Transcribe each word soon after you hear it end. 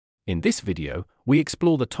In this video, we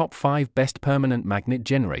explore the top 5 best permanent magnet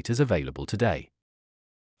generators available today.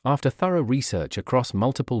 After thorough research across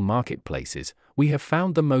multiple marketplaces, we have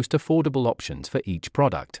found the most affordable options for each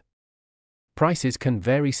product. Prices can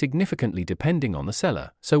vary significantly depending on the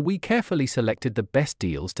seller, so we carefully selected the best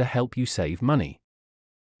deals to help you save money.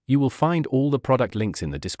 You will find all the product links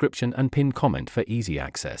in the description and pinned comment for easy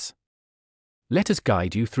access. Let us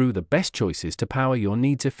guide you through the best choices to power your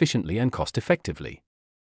needs efficiently and cost-effectively.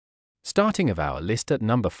 Starting of our list at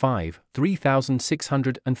number 5,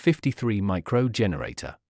 3653 Micro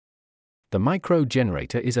Generator. The Micro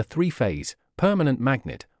Generator is a 3-phase, permanent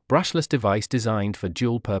magnet, brushless device designed for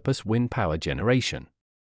dual-purpose wind power generation.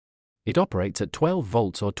 It operates at 12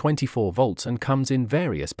 volts or 24 volts and comes in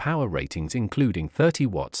various power ratings including 30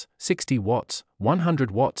 watts, 60 watts, 100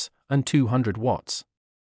 watts, and 200 watts.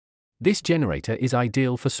 This generator is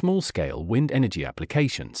ideal for small-scale wind energy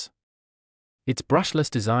applications. Its brushless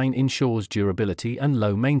design ensures durability and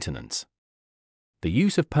low maintenance. The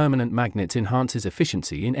use of permanent magnets enhances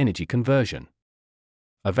efficiency in energy conversion.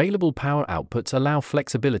 Available power outputs allow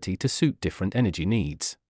flexibility to suit different energy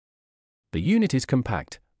needs. The unit is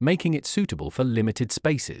compact, making it suitable for limited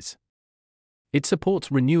spaces. It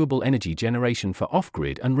supports renewable energy generation for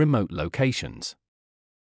off-grid and remote locations.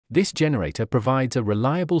 This generator provides a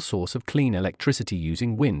reliable source of clean electricity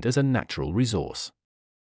using wind as a natural resource.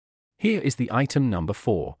 Here is the item number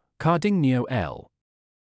 4, Recoveryela.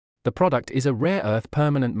 The product is a rare earth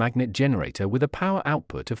permanent magnet generator with a power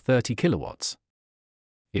output of 30 kilowatts.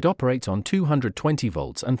 It operates on 220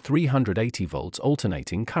 volts and 380 volts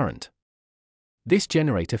alternating current. This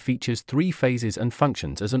generator features 3 phases and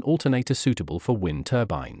functions as an alternator suitable for wind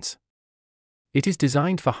turbines. It is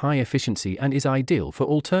designed for high efficiency and is ideal for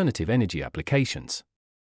alternative energy applications.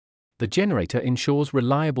 The generator ensures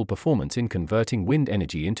reliable performance in converting wind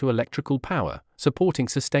energy into electrical power, supporting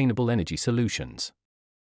sustainable energy solutions.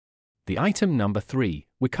 The item number 3,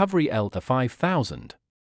 Recoveryela 5000.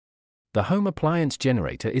 The home appliance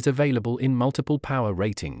generator is available in multiple power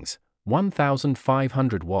ratings,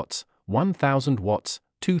 1500 watts, 1000 watts,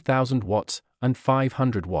 2000 watts, and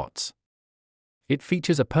 500 watts. It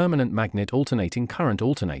features a permanent magnet alternating current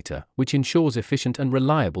alternator, which ensures efficient and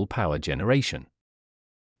reliable power generation.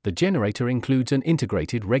 The generator includes an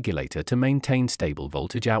integrated regulator to maintain stable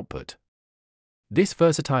voltage output. This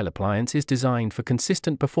versatile appliance is designed for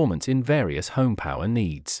consistent performance in various home power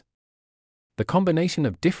needs. The combination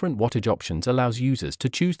of different wattage options allows users to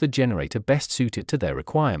choose the generator best suited to their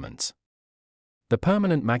requirements. The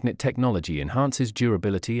permanent magnet technology enhances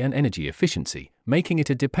durability and energy efficiency, making it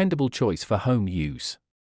a dependable choice for home use.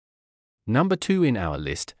 Number 2 in our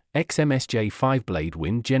list, XMSJ 5-blade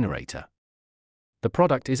wind generator. The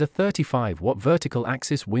product is a 35-watt vertical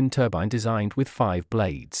axis wind turbine designed with 5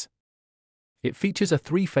 blades. It features a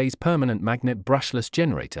 3-phase permanent magnet brushless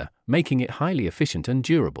generator, making it highly efficient and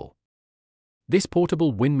durable. This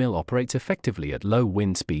portable windmill operates effectively at low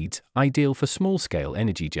wind speeds, ideal for small-scale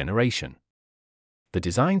energy generation. The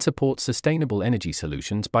design supports sustainable energy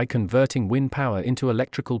solutions by converting wind power into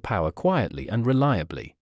electrical power quietly and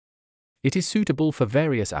reliably. It is suitable for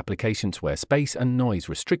various applications where space and noise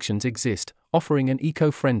restrictions exist, offering an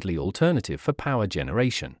eco-friendly alternative for power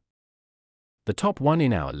generation. The top one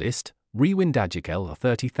in our list, Recoveryela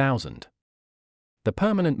 30000. The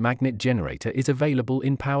permanent magnet generator is available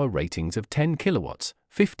in power ratings of 10 kilowatts,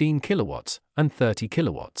 15 kilowatts, and 30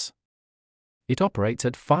 kilowatts. It operates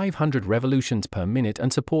at 500 revolutions per minute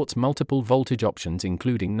and supports multiple voltage options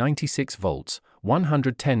including 96 volts,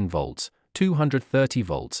 110 volts, 230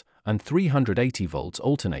 volts, and 380 volts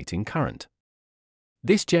alternating current.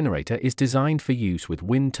 This generator is designed for use with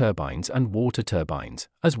wind turbines and water turbines,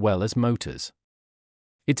 as well as motors.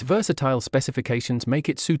 Its versatile specifications make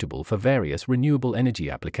it suitable for various renewable energy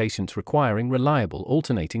applications requiring reliable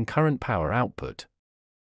alternating current power output.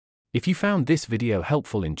 If you found this video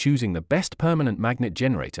helpful in choosing the best permanent magnet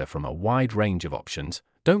generator from a wide range of options,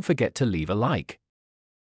 don't forget to leave a like.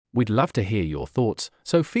 We'd love to hear your thoughts,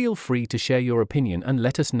 so feel free to share your opinion and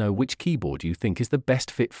let us know which keyboard you think is the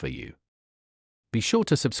best fit for you. Be sure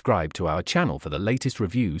to subscribe to our channel for the latest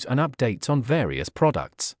reviews and updates on various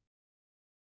products.